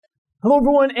Hello,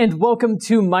 everyone, and welcome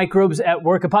to Microbes at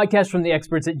Work, a podcast from the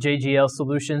experts at JGL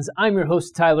Solutions. I'm your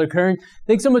host, Tyler Kern.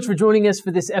 Thanks so much for joining us for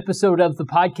this episode of the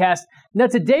podcast. Now,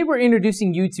 today we're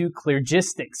introducing you to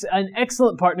Cleargistix, an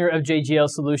excellent partner of JGL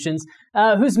Solutions,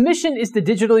 whose mission is to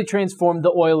digitally transform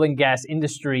the oil and gas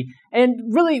industry. And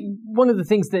really, one of the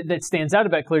things that stands out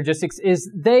about Cleargistix is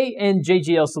they and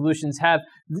JGL Solutions have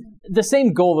the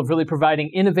same goal of really providing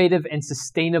innovative and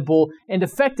sustainable and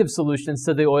effective solutions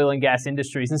to the oil and gas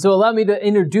industries. And so allow me to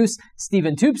introduce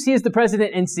Stephen Toups. He is the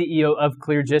president and CEO of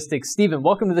Cleargistix. Stephen,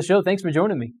 welcome to the show. Thanks for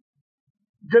joining me.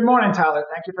 Good morning, Tyler.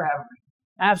 Thank you for having me.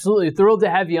 Absolutely. Thrilled to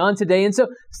have you on today. And so,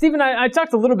 Stephen, I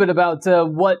talked a little bit about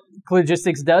what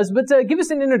Cleargistix does, but give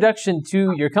us an introduction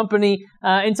to your company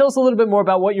and tell us a little bit more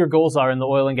about what your goals are in the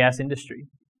oil and gas industry.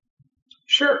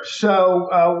 Sure.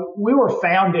 So we were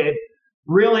founded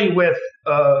really with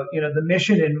the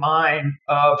mission in mind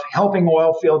of helping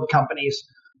oil field companies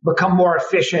become more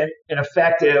efficient and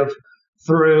effective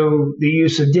through the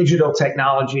use of digital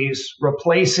technologies,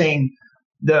 replacing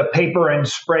the paper and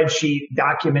spreadsheet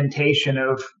documentation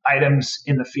of items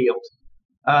in the field.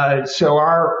 So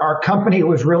our company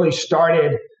was really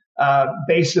started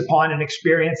based upon an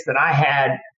experience that I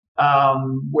had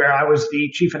where I was the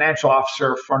chief financial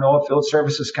officer for an oil field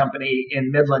services company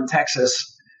in Midland,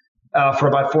 Texas for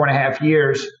about 4.5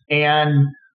 years. And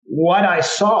what I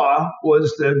saw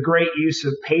was the great use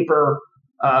of paper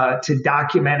to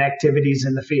document activities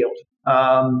in the field.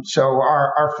 So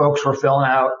our folks were filling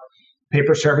out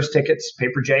paper service tickets,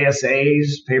 paper JSAs,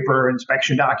 paper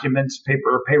inspection documents,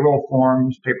 paper payroll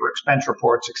forms, paper expense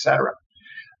reports, et cetera.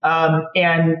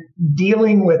 And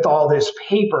dealing with all this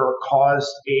paper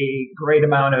caused a great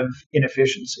amount of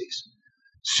inefficiencies.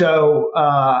 So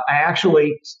I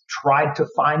actually tried to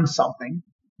find something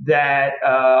that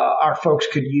our folks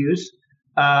could use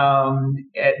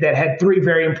that had 3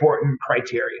 very important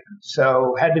criteria.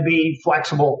 So had to be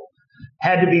flexible,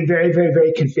 had to be very, very,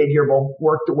 very configurable,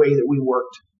 work the way that we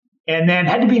worked, and then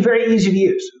had to be very easy to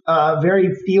use,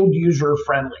 very field user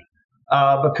friendly,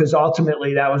 because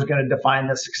ultimately that was going to define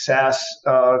the success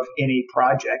of any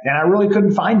project. And I really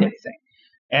couldn't find anything.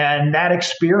 And that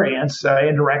experience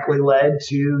indirectly led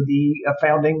to the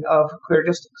founding of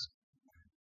Cleargistix.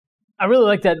 I really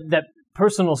like that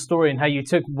personal story and how you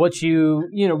took what you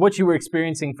were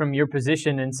experiencing from your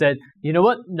position and said, you know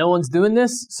what, no one's doing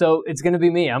this, so it's going to be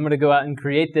me. I'm going to go out and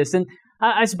create this. And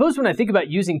I suppose when I think about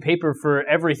using paper for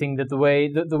everything the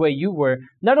way you were,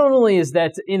 not only is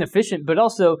that inefficient, but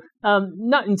also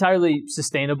not entirely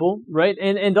sustainable, right?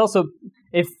 And also,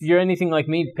 if you're anything like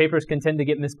me, papers can tend to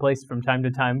get misplaced from time to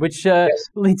time, which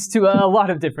leads to a lot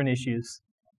of different issues.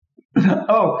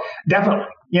 Oh, definitely.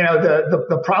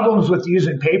 The problems with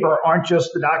using paper aren't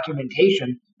just the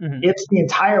documentation. Mm-hmm. It's the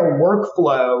entire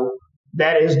workflow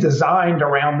that is designed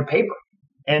around the paper.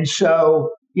 And so,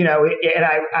 and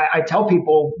I tell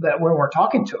people that when we're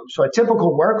talking to them, so a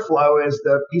typical workflow is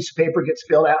the piece of paper gets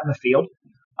filled out in the field.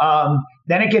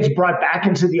 Then it gets brought back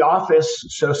into the office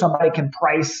so somebody can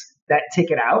price that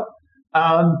ticket out.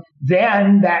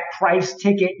 Then that price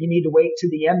ticket, you need to wait to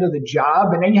the end of the job,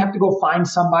 and then you have to go find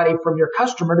somebody from your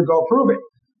customer to go approve it.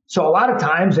 So a lot of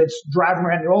times it's driving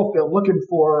around the oil field looking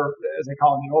for, as they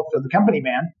call him, the oil field, the company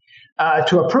man,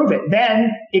 to approve it.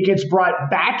 Then it gets brought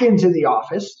back into the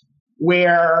office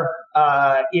where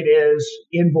it is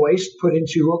invoiced, put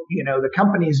into the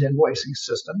company's invoicing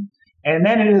system, and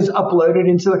then it is uploaded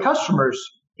into the customer's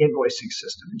invoicing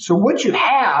system. And so what you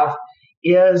have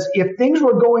is if things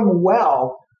were going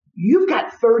well, you've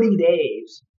got 30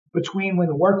 days between when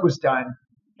the work was done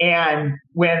and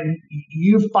when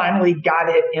you finally got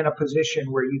it in a position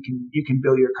where you can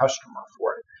bill your customer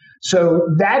for it. So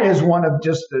that is one of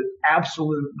just the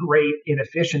absolute great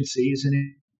inefficiencies. And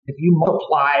if you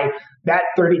multiply that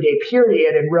 30-day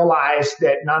period and realize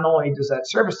that not only does that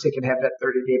service ticket have that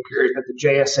 30-day period, but the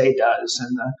JSA does,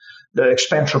 and the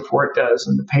expense report does,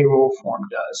 and the payroll form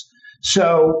does.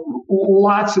 So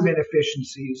lots of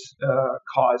inefficiencies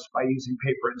caused by using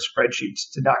paper and spreadsheets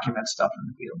to document stuff in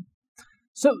the field.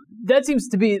 So that seems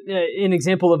to be an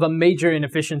example of a major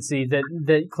inefficiency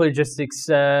that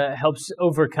Cleargistix helps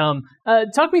overcome.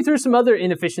 Talk me through some other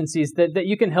inefficiencies that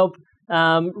you can help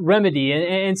remedy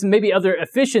and some maybe other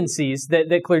efficiencies that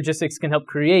Cleargistix can help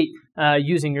create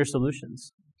using your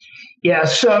solutions. Yeah,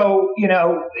 so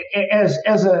as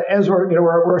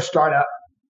we're a startup,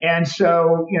 and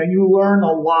so you learn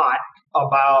a lot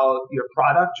about your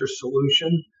product, your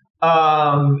solution,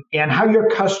 and how your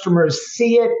customers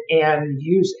see it and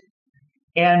use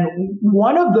it. And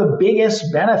one of the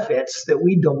biggest benefits that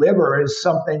we deliver is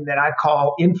something that I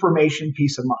call information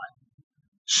peace of mind.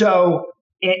 So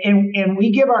And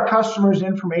we give our customers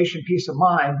information peace of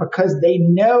mind because they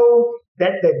know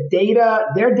that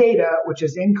their data, which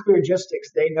is in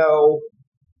Cleargistix, they know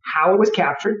how it was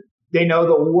captured. They know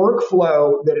the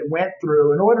workflow that it went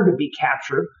through in order to be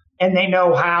captured. And they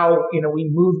know how, we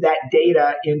move that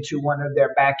data into one of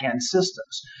their back-end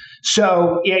systems.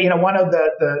 So, one of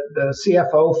the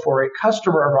CFO for a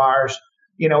customer of ours,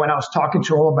 when I was talking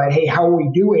to him about, hey, how are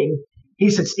we doing? He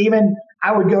said, Stephen,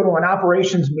 I would go to an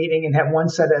operations meeting and have one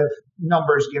set of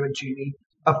numbers given to me,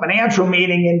 a financial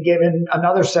meeting and given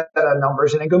another set of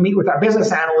numbers, and then go meet with our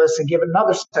business analysts and give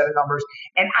another set of numbers.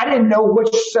 And I didn't know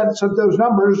which sets of those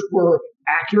numbers were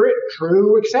accurate,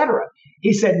 true, etc.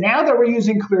 He said, now that we're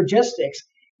using Cleargistix,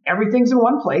 everything's in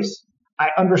one place. I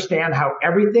understand how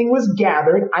everything was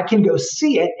gathered. I can go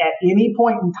see it at any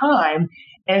point in time.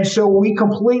 And so we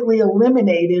completely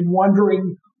eliminated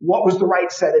wondering what was the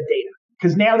right set of data.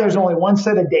 Because now there's only one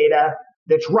set of data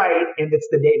that's right, and it's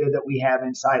the data that we have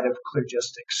inside of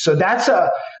Cleargistix. So that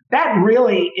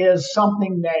really is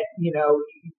something that, you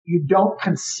don't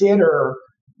consider,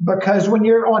 because when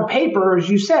you're on paper, as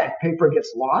you said, paper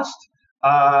gets lost.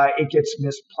 It gets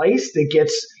misplaced. It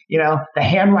gets, the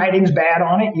handwriting's bad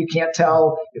on it. You can't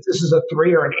tell if this is a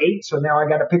 3 or an 8. So now I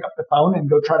got to pick up the phone and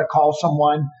go try to call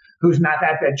someone who's not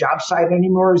at that job site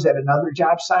anymore, is at another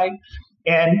job site.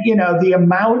 And, the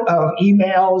amount of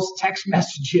emails, text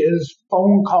messages,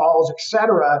 phone calls, et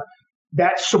cetera,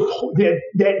 that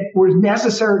was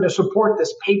necessary to support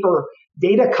this paper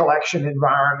data collection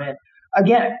environment,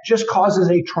 again, just causes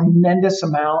a tremendous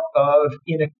amount of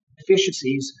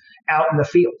inefficiencies out in the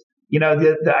field.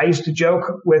 I used to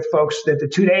joke with folks that the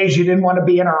 2 days you didn't want to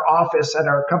be in our office at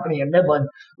our company in Midland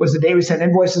was the day we sent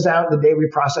invoices out and the day we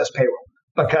processed payroll,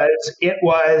 because it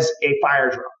was a fire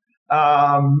drill.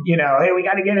 Hey, we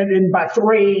got to get it in by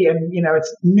 3 and,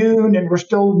 it's noon and we're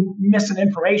still missing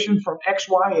information from X,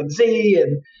 Y, and Z.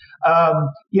 And,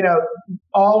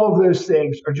 all of those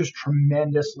things are just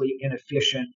tremendously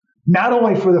inefficient, not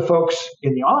only for the folks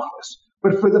in the office,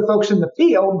 but for the folks in the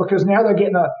field, because now they're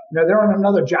getting they're on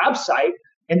another job site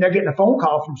and they're getting a phone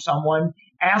call from someone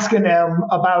asking them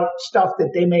about stuff that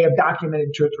they may have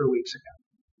documented 2 or 3 weeks ago.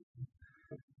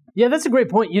 Yeah, that's a great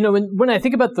point. When I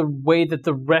think about the way that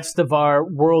the rest of our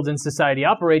world and society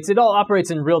operates, it all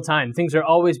operates in real time. Things are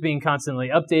always being constantly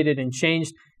updated and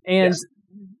changed. And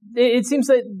it seems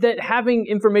that having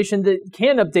information that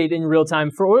can update in real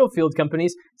time for oil field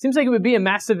companies seems like it would be a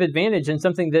massive advantage and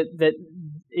something that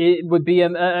it would be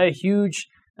a hugely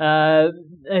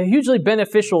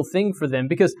beneficial thing for them,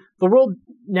 because the world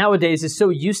nowadays is so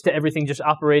used to everything just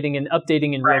operating and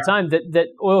updating in real time that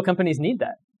oil companies need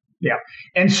that. Yeah.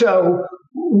 And so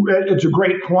it's a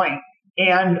great point.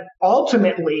 And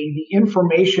ultimately, the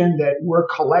information that we're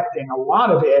collecting, a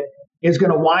lot of it is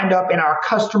going to wind up in our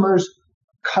customers'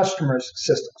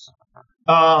 systems.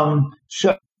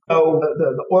 So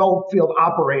the oil field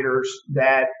operators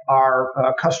that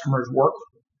our customers work for.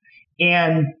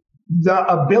 And the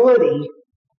ability,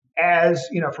 as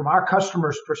from our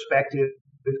customers' perspective,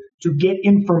 to get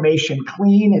information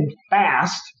clean and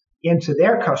fast into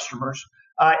their customers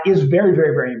is very,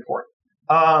 very, very important,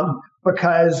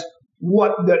 because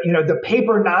what the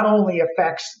paper not only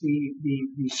affects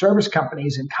the service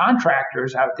companies and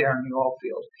contractors out there in the oil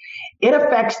field, it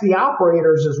affects the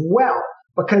operators as well,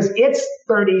 because it's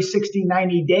 30, 60,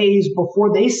 90 days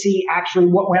before they see actually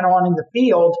what went on in the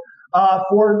field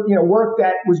for work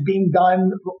that was being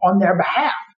done on their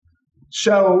behalf.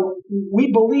 So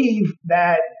we believe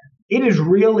that it is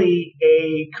really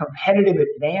a competitive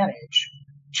advantage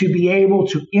to be able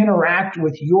to interact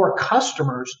with your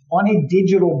customers on a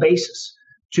digital basis,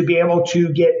 to be able to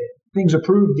get things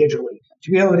approved digitally,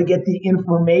 to be able to get the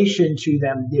information to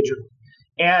them digitally.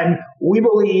 And we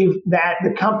believe that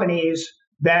the companies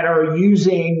that are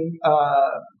using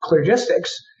Cleargistix,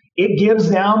 it gives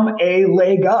them a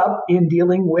leg up in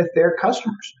dealing with their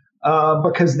customers.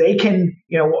 Because they can,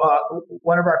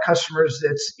 one of our customers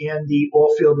that's in the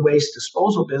oil field waste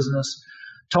disposal business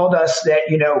told us that,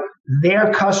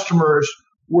 their customers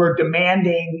were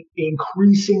demanding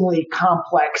increasingly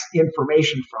complex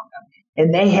information from them.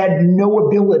 And they had no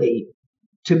ability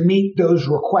to meet those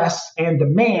requests and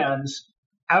demands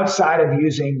outside of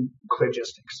using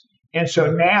Cleargistix. And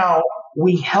so now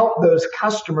we help those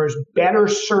customers better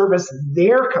service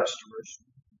their customers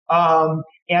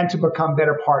and to become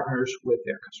better partners with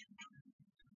their customers.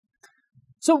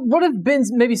 So what have been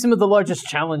maybe some of the largest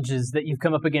challenges that you've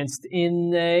come up against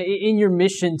in your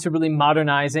mission to really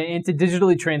modernize and to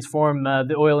digitally transform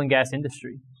the oil and gas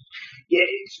industry? Yeah,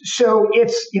 so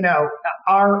it's,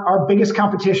 our biggest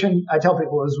competition, I tell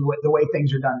people, is the way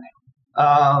things are done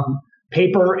now.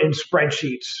 paper and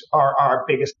spreadsheets are our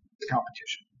biggest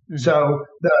competition. Mm-hmm. So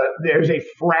there's a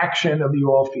fraction of the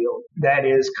oil field that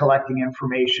is collecting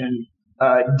information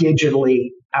digitally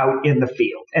out in the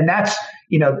field. And that's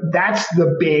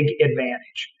the big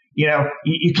advantage.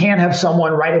 You can't have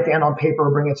someone write it down on paper,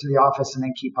 bring it to the office, and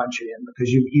then key punch it in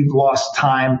because you've lost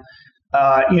time.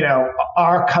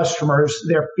 Our customers,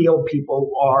 their field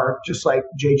people are just like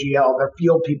JGL. Their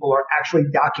field people are actually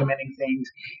documenting things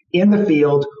in the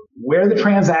field where the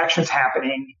transaction's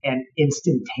happening and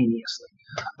instantaneously.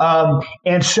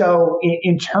 And so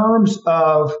in terms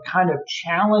of kind of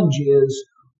challenges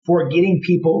for getting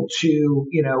people to,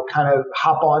 kind of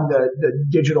hop on the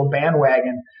digital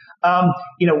bandwagon,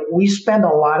 we spend a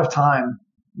lot of time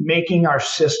making our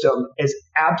system as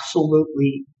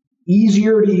absolutely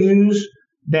easier to use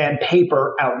than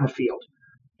paper out in the field.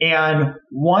 And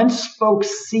once folks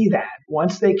see that,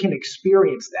 once they can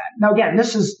experience that. Now, again,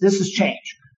 this is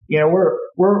change.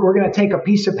 We're going to take a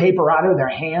piece of paper out of their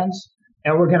hands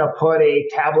and we're going to put a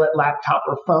tablet, laptop,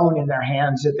 or phone in their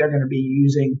hands that they're going to be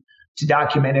using to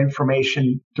document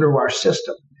information through our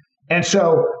system. And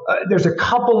so there's a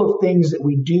couple of things that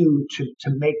we do to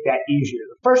make that easier.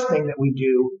 The first thing that we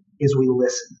do is we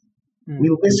listen. We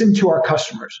listen to our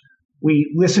customers.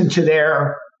 We listen to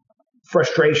their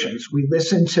frustrations. We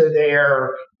listen to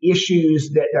their issues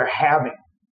that they're having.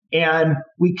 And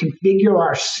we configure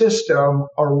our system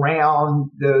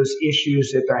around those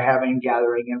issues that they're having,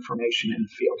 gathering information in the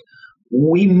field.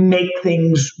 We make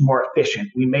things more efficient.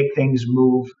 We make things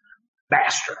move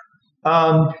faster.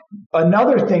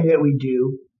 Another thing that we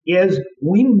do is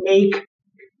we make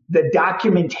the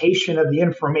documentation of the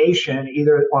information,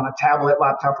 either on a tablet,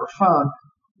 laptop, or phone,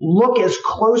 look as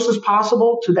close as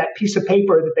possible to that piece of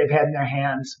paper that they've had in their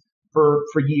hands for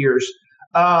years.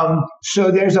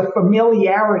 So there's a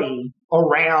familiarity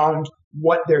around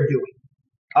what they're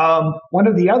doing. One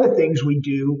of the other things we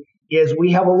do is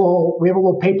we have a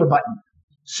little paper button.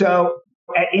 So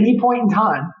at any point in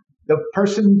time, the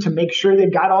person, to make sure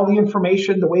they've got all the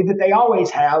information the way that they always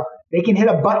have, they can hit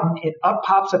a button and up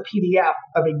pops a PDF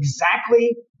of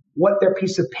exactly what their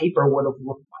piece of paper would have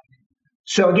looked like.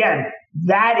 So again,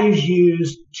 that is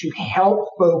used to help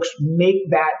folks make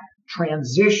that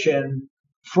transition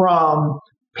from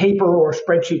paper or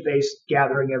spreadsheet-based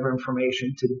gathering of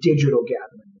information to digital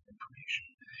gathering of information.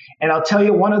 And I'll tell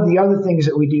you, one of the other things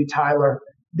that we do, Tyler,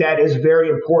 that is very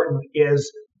important is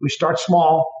we start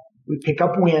small, we pick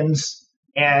up wins,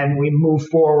 and we move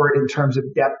forward in terms of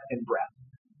depth and breadth.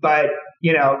 But,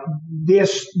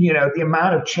 the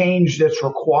amount of change that's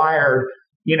required,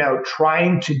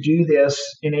 trying to do this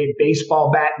in a baseball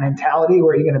bat mentality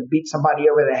where you're going to beat somebody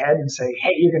over the head and say,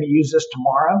 hey, you're going to use this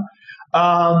tomorrow.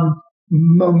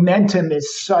 Momentum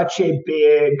is such a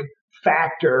big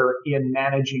factor in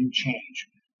managing change.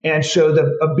 And so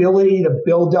the ability to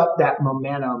build up that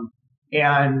momentum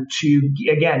and to,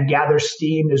 again, gather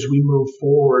steam as we move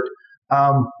forward.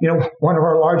 One of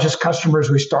our largest customers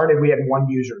we started, we had one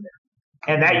user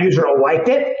there. And that user liked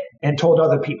it and told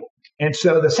other people. And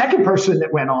so the second person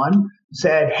that went on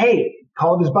said, hey,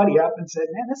 called his buddy up and said,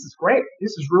 man, this is great.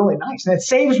 This is really nice. And it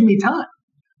saves me time.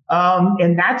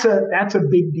 And that's a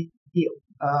big deal.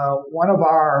 One of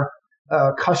our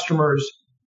customers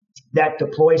that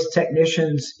deploys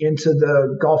technicians into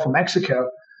the Gulf of Mexico,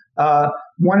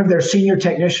 one of their senior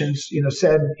technicians,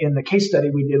 said in the case study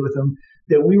we did with him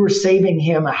that we were saving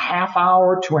him a half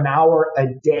hour to an hour a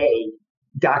day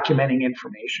documenting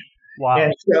information. Wow.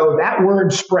 And so that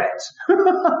word spreads,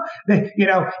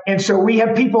 and so we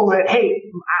have people that, hey,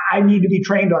 I need to be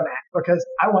trained on that because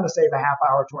I want to save a half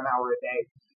hour to an hour a day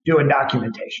doing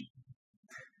documentation.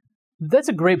 That's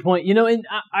a great point. And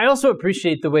I also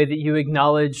appreciate the way that you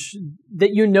acknowledge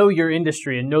that your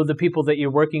industry and know the people that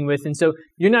you're working with. And so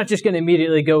you're not just going to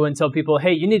immediately go and tell people,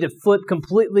 hey, you need to flip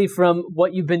completely from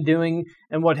what you've been doing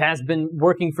and what has been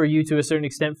working for you to a certain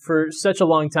extent for such a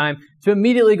long time to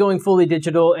immediately going fully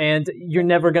digital, and you're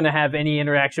never going to have any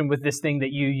interaction with this thing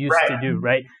that you used to do,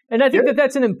 right? And I think that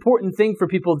that's an important thing for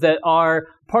people that are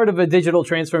part of a digital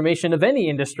transformation of any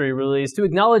industry, really, is to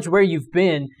acknowledge where you've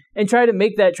been and try to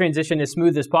make that transition as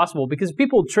smooth as possible. Because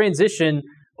people transition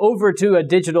over to a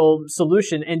digital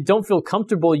solution and don't feel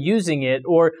comfortable using it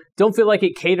or don't feel like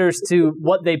it caters to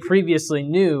what they previously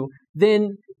knew,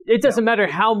 then it doesn't matter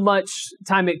how much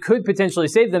time it could potentially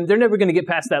save them. They're never going to get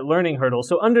past that learning hurdle.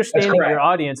 So understanding your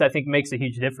audience, I think, makes a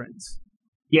huge difference.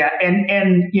 Yeah, and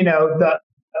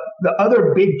the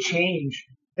other big change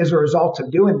as a result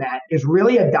of doing that is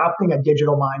really adopting a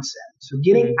digital mindset. So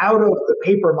getting out of the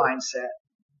paper mindset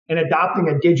and adopting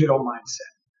a digital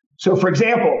mindset. So for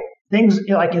example, things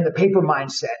like in the paper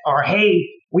mindset are, hey,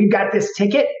 we've got this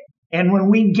ticket And when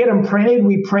we get them printed,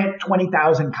 we print 20,000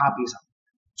 copies of them.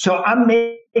 So I'm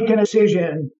making a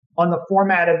decision on the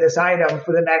format of this item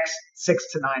for the next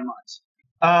 6 to 9 months.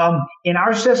 In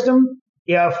our system,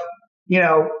 if,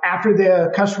 after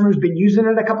the customer's been using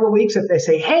it a couple of weeks, if they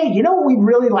say, hey, what we'd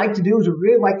really like to do is we'd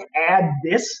really like to add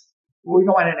this, we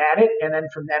go in and add it. And then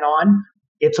from then on,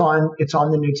 it's on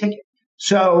the new ticket.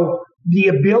 So the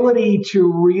ability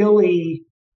to really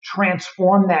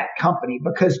transform that company,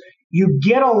 because you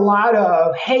get a lot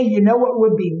of, hey, what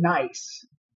would be nice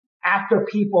after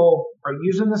people are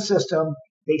using the system,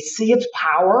 they see its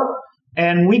power,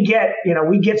 and we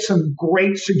get some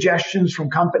great suggestions from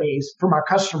companies, from our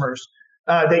customers,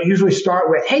 that usually start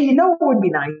with, hey, what would be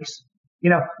nice?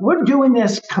 We're doing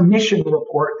this commission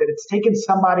report that it's taken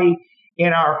somebody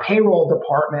in our payroll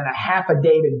department a half a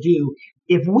day to do.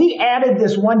 If we added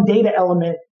this one data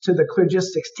element to the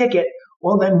Cleargistix ticket,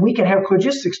 well, then we could have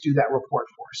Cleargistix do that report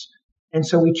for us. And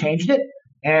so we changed it,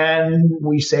 and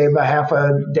we save a half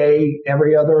a day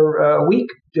every other week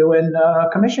doing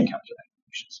commission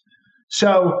calculations.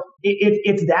 So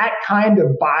it's that kind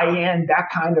of buy-in, that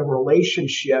kind of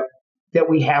relationship that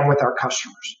we have with our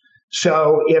customers.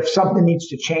 So if something needs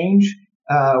to change,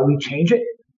 we change it.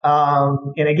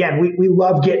 And again, we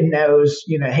love getting those,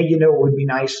 hey, what would be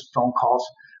nice phone calls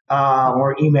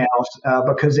or emails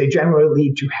because they generally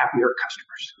lead to happier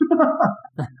customers.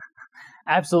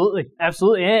 Absolutely.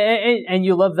 And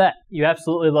you love that. You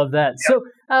absolutely love that.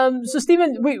 Yeah. So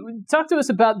Stephen, talk to us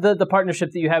about the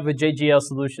partnership that you have with JGL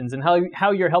Solutions and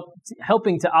how you're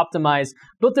helping to optimize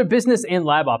both their business and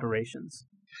lab operations.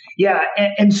 Yeah.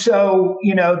 And so,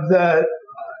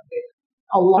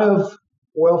 a lot of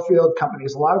oil field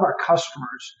companies, a lot of our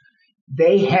customers,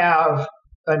 they have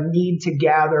a need to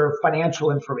gather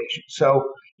financial information.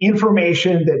 So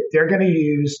information that they're going to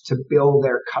use to bill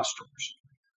their customers.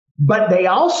 But they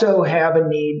also have a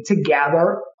need to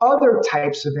gather other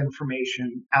types of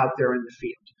information out there in the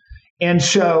field. And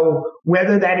so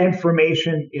whether that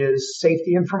information is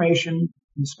safety information,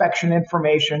 inspection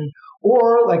information,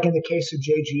 or like in the case of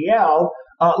JGL,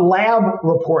 lab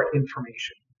report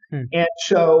information. And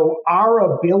so our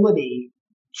ability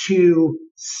to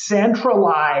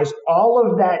centralize all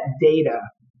of that data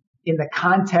in the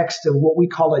context of what we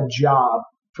call a job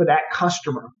for that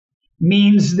customer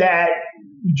means that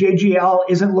JGL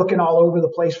isn't looking all over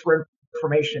the place for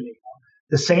information anymore.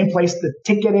 The same place the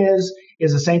ticket is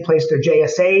the same place their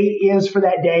JSA is for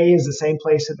that day, is the same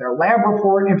place that their lab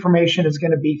report information is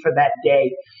going to be for that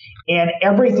day. And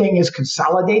everything is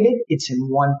consolidated. It's in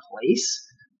one place.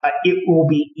 It will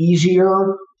be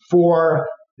easier for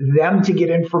them to get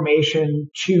information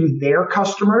to their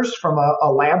customers from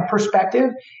a lab perspective.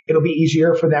 It'll be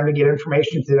easier for them to get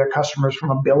information to their customers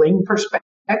from a billing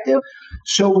perspective.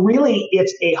 So really,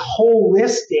 it's a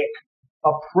holistic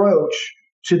approach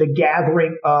to the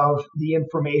gathering of the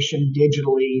information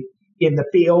digitally in the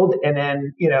field. And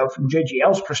then, from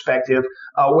JGL's perspective,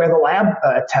 where the lab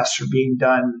tests are being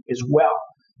done as well.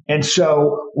 And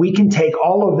so we can take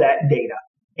all of that data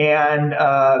and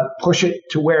push it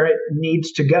to where it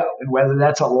needs to go. And whether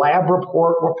that's a lab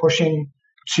report we're pushing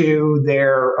to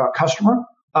their customer,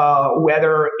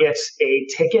 whether it's a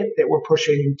ticket that we're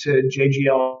pushing to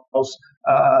JGL's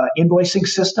invoicing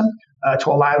system to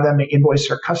allow them to invoice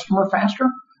their customer faster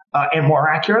and more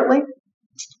accurately.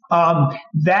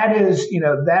 That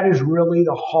is really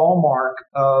the hallmark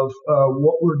of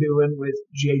what we're doing with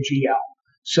JGL.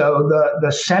 So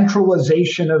the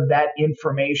centralization of that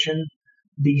information,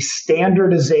 the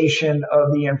standardization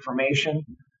of the information,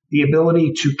 the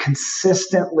ability to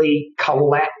consistently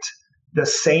collect the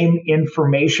same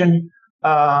information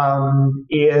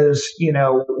is,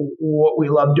 what we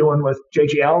love doing with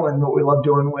JGL and what we love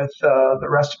doing with the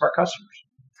rest of our customers.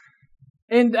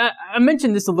 And I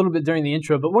mentioned this a little bit during the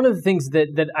intro, but one of the things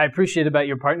that I appreciate about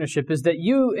your partnership is that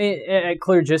you at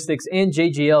Cleargistix and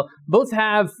JGL both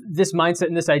have this mindset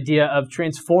and this idea of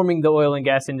transforming the oil and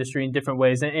gas industry in different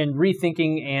ways and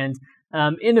rethinking and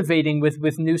innovating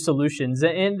with new solutions.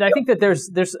 And I think that there's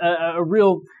a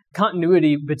real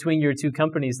continuity between your two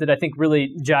companies that I think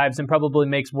really jives and probably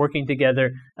makes working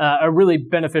together a really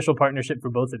beneficial partnership for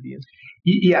both of you.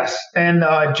 Yes, and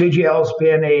JGL's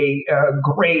been a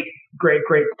great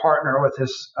partner with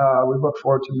us. We look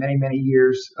forward to many, many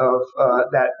years of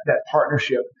that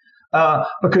partnership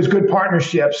because good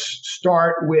partnerships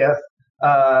start with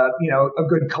a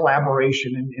good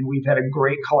collaboration, and we've had a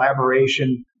great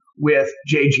collaboration with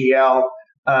JGL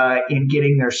in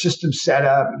getting their system set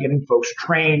up, getting folks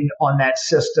trained on that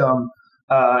system,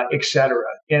 et cetera.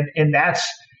 And that's,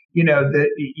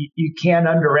 you can't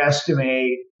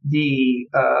underestimate the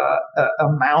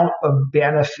amount of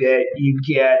benefit you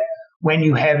get when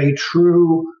you have a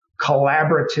true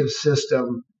collaborative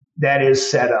system that is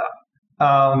set up.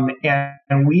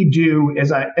 And we do,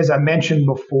 as I mentioned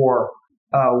before,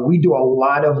 we do a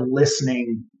lot of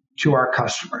listening to our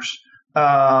customers,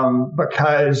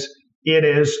 because it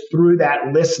is through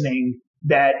that listening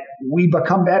that we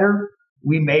become better.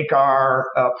 We make our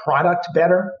product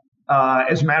better.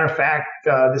 As a matter of fact,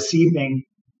 this evening,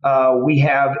 we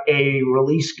have a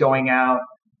release going out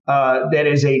that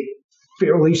is a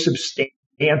fairly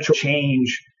substantial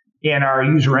change in our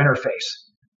user interface.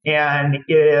 And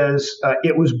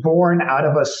it was born out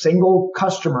of a single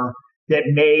customer that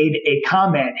made a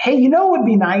comment, hey, it would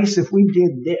be nice if we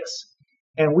did this.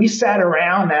 And we sat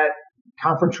around that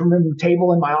conference room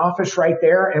table in my office right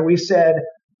there, and we said,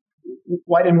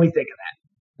 why didn't we think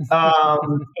of that?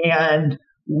 And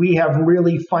we have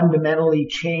really fundamentally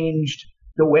changed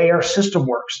the way our system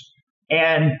works.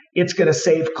 And it's going to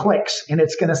save clicks, and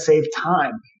it's going to save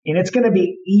time, and it's going to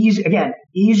be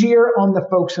easier on the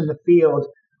folks in the field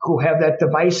who have that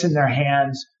device in their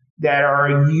hands that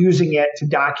are using it to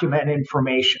document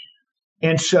information.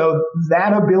 And so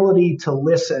that ability to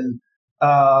listen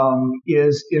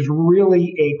is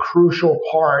really a crucial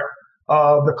part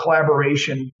of the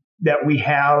collaboration that we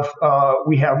have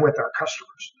with our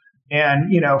customers.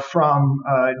 And from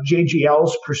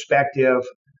JGL's perspective,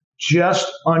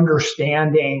 just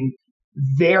understanding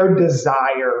their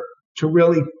desire to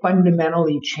really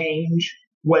fundamentally change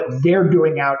what they're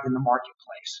doing out in the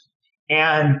marketplace.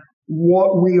 And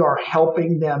what we are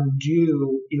helping them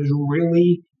do is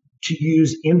really to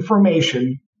use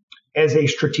information as a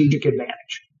strategic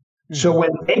advantage. Mm-hmm. So when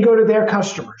they go to their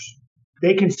customers,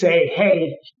 they can say,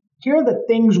 hey, here are the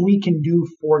things we can do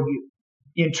for you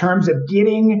in terms of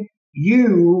getting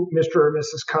you, Mr. or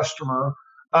Mrs. Customer,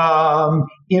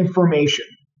 information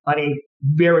on a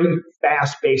very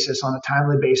fast basis, on a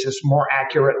timely basis, more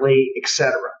accurately, et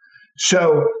cetera.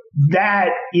 So that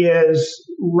is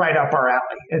right up our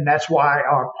alley. And that's why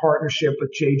our partnership with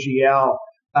JGL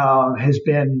has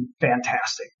been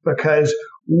fantastic, because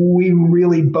we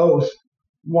really both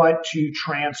want to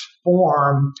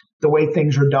transform the way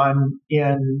things are done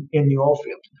in the oil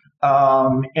field.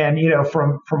 And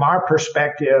from our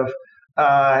perspective,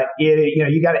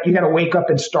 you got to wake up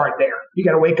and start there. You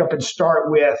got to wake up and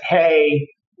start with, hey,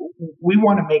 we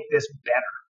want to make this better.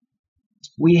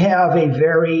 We have a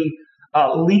very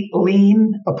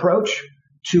lean approach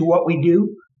to what we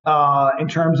do in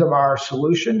terms of our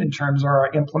solution, in terms of our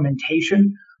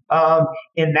implementation.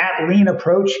 And that lean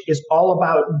approach is all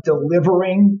about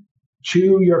delivering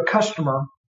to your customer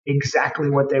exactly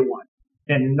what they want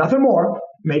and nothing more,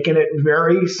 making it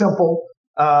very simple,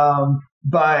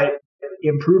 but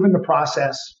improving the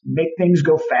process, make things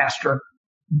go faster.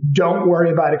 Don't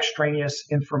worry about extraneous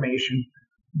information.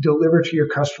 Deliver to your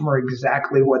customer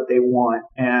exactly what they want.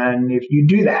 And if you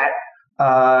do that,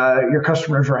 your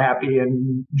customers are happy,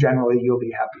 and generally you'll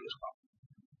be happy as well.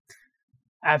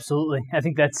 Absolutely. I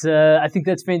think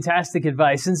that's fantastic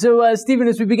advice. And so, Stephen,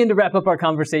 as we begin to wrap up our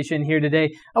conversation here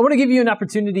today, I want to give you an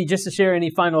opportunity just to share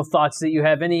any final thoughts that you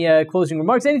have, any closing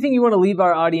remarks, anything you want to leave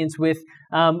our audience with,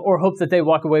 or hope that they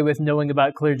walk away with knowing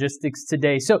about Cleargistix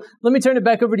today. So let me turn it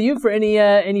back over to you for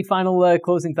any final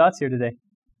closing thoughts here today.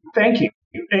 Thank you.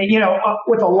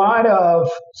 With a lot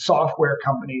of software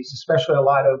companies, especially a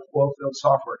lot of oilfield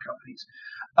software companies,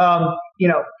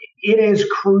 it is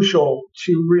crucial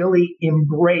to really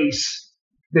embrace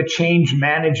the change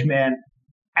management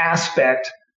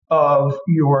aspect of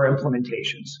your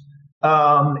implementations.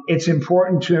 It's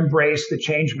important to embrace the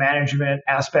change management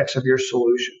aspects of your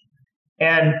solution.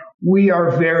 And we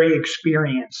are very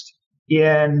experienced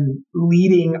in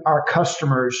leading our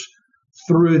customers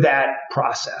through that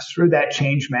process, through that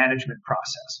change management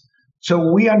process.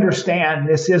 So we understand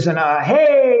this isn't a,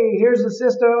 hey, here's the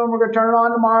system, we're going to turn it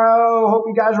on tomorrow, hope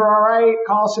you guys are all right,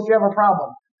 call us if you have a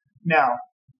problem. No,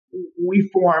 we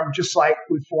form, just like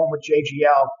we form with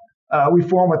JGL, we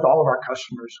form with all of our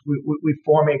customers. We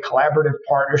form a collaborative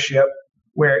partnership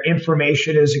where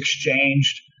information is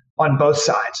exchanged on both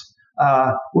sides.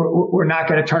 We're not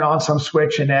going to turn on some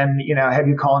switch and then, have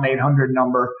you call an 800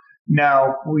 number.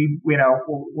 No, we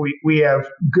have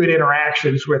good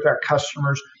interactions with our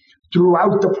customers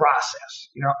throughout the process.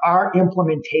 Our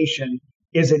implementation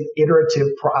is an iterative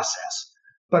process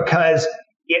because,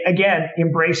 again,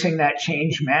 embracing that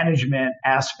change management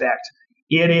aspect,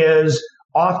 it is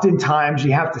oftentimes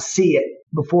you have to see it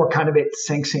before kind of it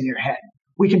sinks in your head.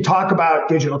 We can talk about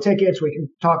digital tickets, we can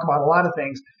talk about a lot of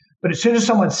things, but as soon as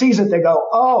someone sees it, they go,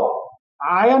 oh,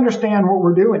 I understand what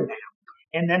we're doing now.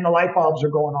 And then the light bulbs are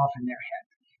going off in their head.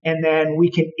 And then we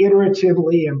can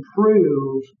iteratively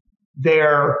improve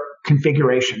their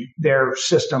configuration, their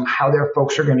system, how their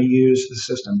folks are going to use the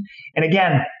system. And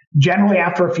again, generally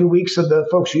after a few weeks of the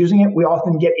folks using it, we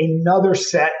often get another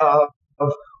set of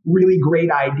really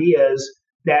great ideas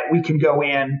that we can go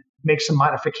in, make some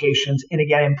modifications, and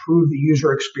again, improve the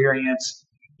user experience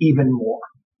even more.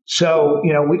 So,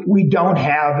 we don't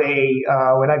have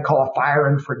what I'd call a fire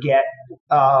and forget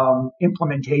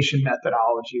implementation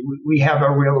methodology. We have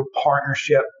a real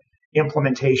partnership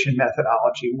implementation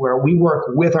methodology where we work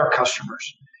with our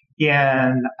customers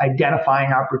in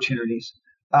identifying opportunities.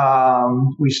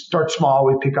 We start small,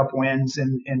 we pick up wins,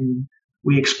 and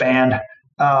we expand.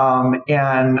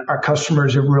 And our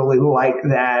customers have really liked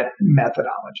that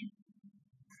methodology.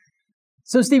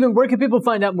 So, Stephen, where can people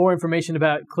find out more information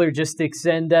about Cleargistix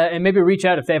and maybe reach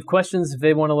out if they have questions, if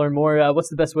they want to learn more? What's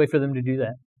the best way for them to do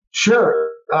that? Sure.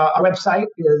 Our website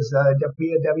is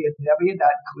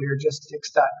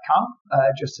www.cleargistix.com,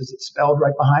 just as it's spelled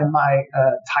right behind my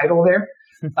title there.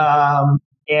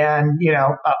 And,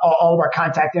 all of our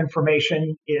contact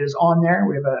information is on there.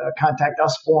 We have a contact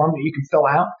us form that you can fill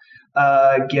out,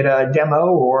 get a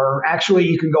demo, or actually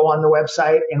you can go on the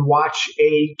website and watch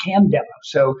a cam demo.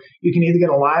 So you can either get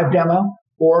a live demo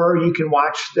or you can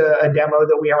watch a demo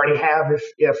that we already have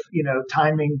if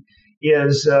timing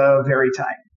is very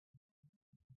tight.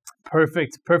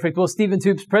 Perfect. Well, Stephen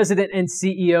Toups, President and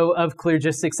CEO of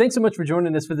Cleargistix, thanks so much for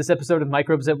joining us for this episode of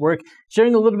Microbes at Work,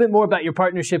 sharing a little bit more about your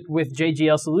partnership with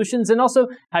JGL Solutions and also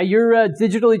how you're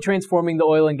digitally transforming the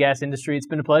oil and gas industry. It's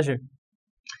been a pleasure.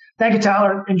 Thank you,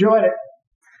 Tyler. Enjoyed it.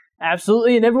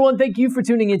 Absolutely. And everyone, thank you for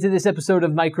tuning into this episode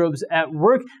of Microbes at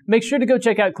Work. Make sure to go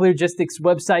check out Cleargistix'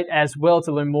 website as well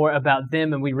to learn more about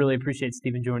them. And we really appreciate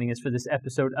Stephen joining us for this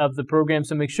episode of the program.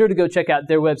 So make sure to go check out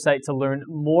their website to learn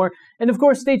more. And of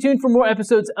course, stay tuned for more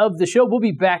episodes of the show. We'll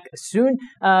be back soon.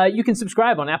 You can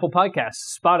subscribe on Apple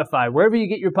Podcasts, Spotify, wherever you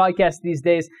get your podcasts these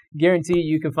days. Guarantee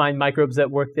you can find Microbes at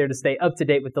Work there to stay up to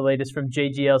date with the latest from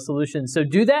JGL Solutions. So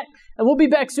do that. And we'll be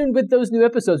back soon with those new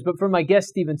episodes. But for my guest,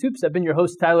 Stephen Toups, I've been your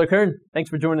host, Tyler Kern. Thanks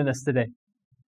for joining us today.